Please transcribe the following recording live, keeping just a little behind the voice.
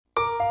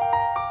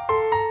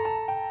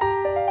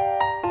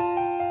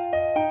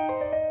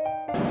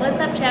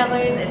What's up,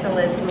 travelers? It's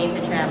Liz from Means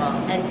of Travel,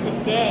 and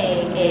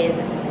today is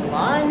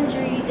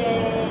laundry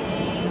day.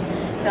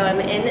 So I'm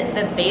in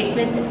the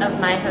basement of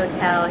my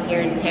hotel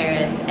here in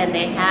Paris, and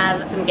they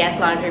have some guest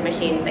laundry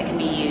machines that can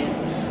be used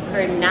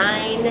for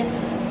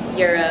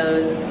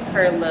 €9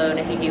 per load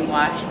if you do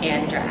wash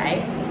and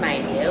dry,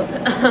 mind you.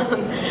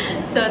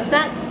 So it's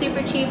not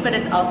super cheap, but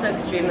it's also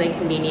extremely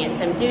convenient.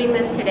 So I'm doing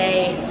this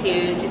today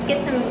to just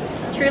get some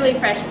truly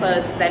fresh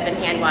clothes because I've been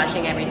hand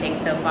washing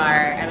everything so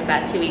far. I'm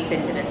about 2 weeks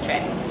into this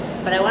trip.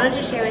 But I wanted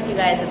to share with you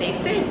guys what the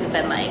experience has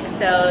been like.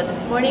 So this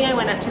morning I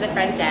went up to the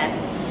front desk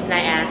and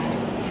I asked,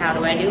 how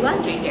do I do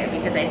laundry here?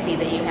 Because I see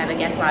that you have a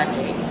guest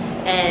laundry.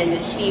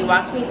 And she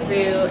walked me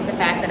through the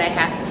fact that I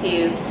have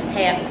to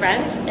pay up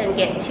front and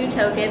get 2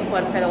 tokens,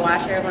 one for the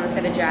washer, one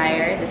for the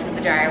dryer. This is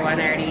the dryer one.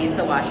 I already used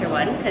the washer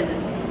one because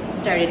it's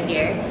started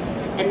here.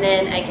 And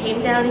then I came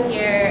down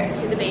here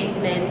to the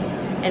basement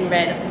and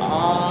read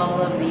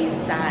all of these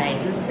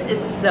signs.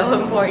 It's so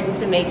important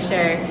to make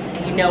sure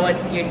you know what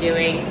you're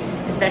doing,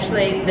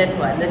 especially this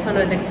one. This one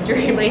was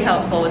extremely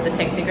helpful with the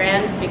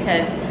pictograms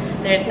because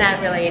there's not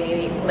really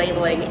any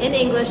labeling in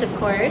English, of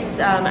course.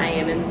 I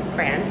am in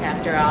France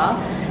after all.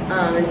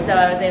 And so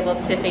I was able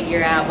to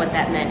figure out what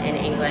that meant in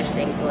English,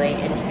 thankfully,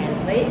 and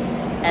translate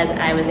as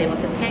I was able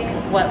to pick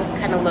what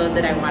kind of load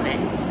that I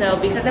wanted. So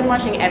because I'm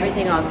washing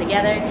everything all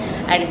together,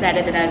 I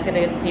decided that I was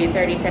gonna do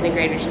 30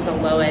 centigrade, which is the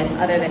lowest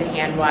other than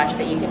hand wash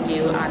that you can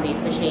do on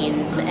these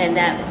machines. And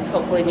that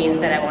hopefully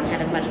means that I won't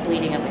have as much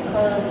bleeding of my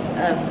clothes,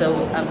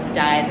 of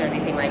dyes or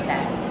anything like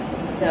that.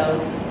 So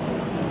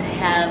I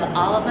have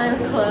all of my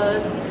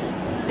clothes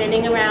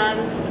spinning around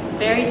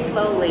very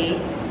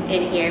slowly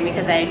in here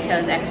because I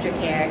chose extra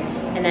care.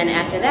 And then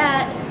after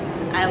that,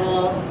 I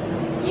will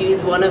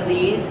use one of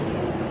these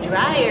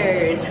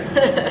dryers.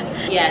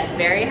 Yeah, it's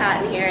very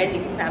hot in here, as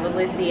you can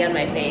probably see on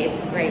my face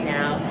right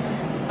now.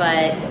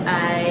 But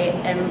I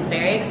am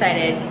very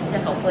excited to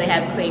hopefully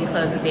have clean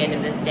clothes at the end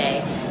of this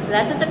day. So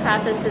that's what the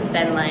process has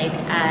been like.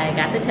 I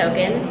got the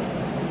tokens,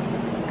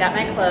 got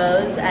my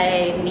clothes.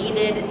 I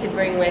needed to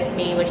bring with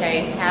me, which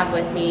I have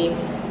with me,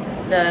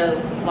 the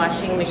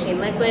washing machine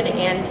liquid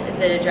and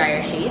the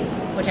dryer sheets,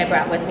 which I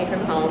brought with me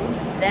from home.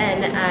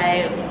 Then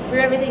I threw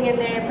everything in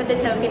there, put the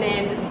token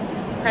in,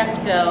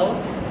 pressed go,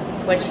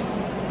 which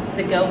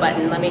the go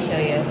button, let me show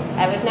you.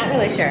 I was not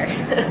really sure.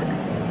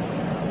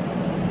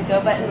 The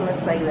go button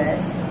looks like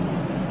this,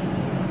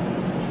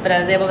 but I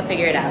was able to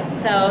figure it out.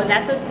 So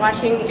that's what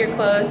washing your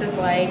clothes is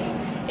like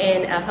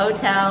in a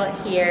hotel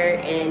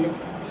here in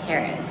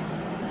Paris.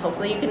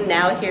 Hopefully you can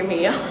now hear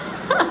me now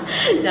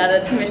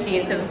that the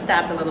machines have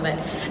stopped a little bit.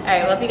 All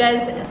right, well, if you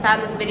guys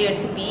found this video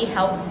to be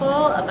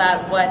helpful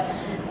about what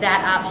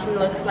that option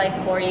looks like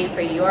for you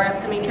for your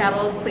upcoming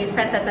travels, please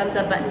press that thumbs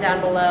up button down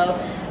below.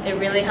 It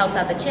really helps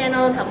out the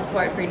channel and helps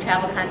support free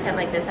travel content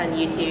like this on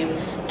YouTube.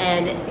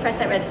 And press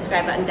that red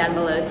subscribe button down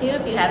below too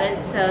if you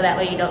haven't, so that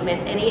way you don't miss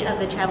any of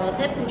the travel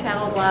tips and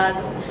travel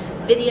vlogs,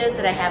 videos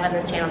that I have on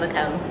this channel to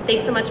come.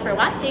 Thanks so much for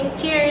watching.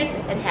 Cheers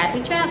and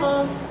happy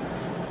travels.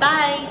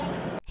 Bye.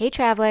 Hey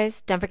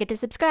travelers, don't forget to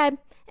subscribe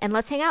and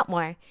let's hang out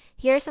more.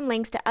 Here are some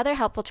links to other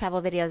helpful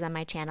travel videos on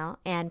my channel,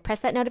 and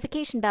press that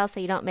notification bell so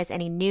you don't miss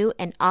any new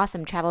and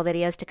awesome travel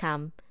videos to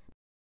come.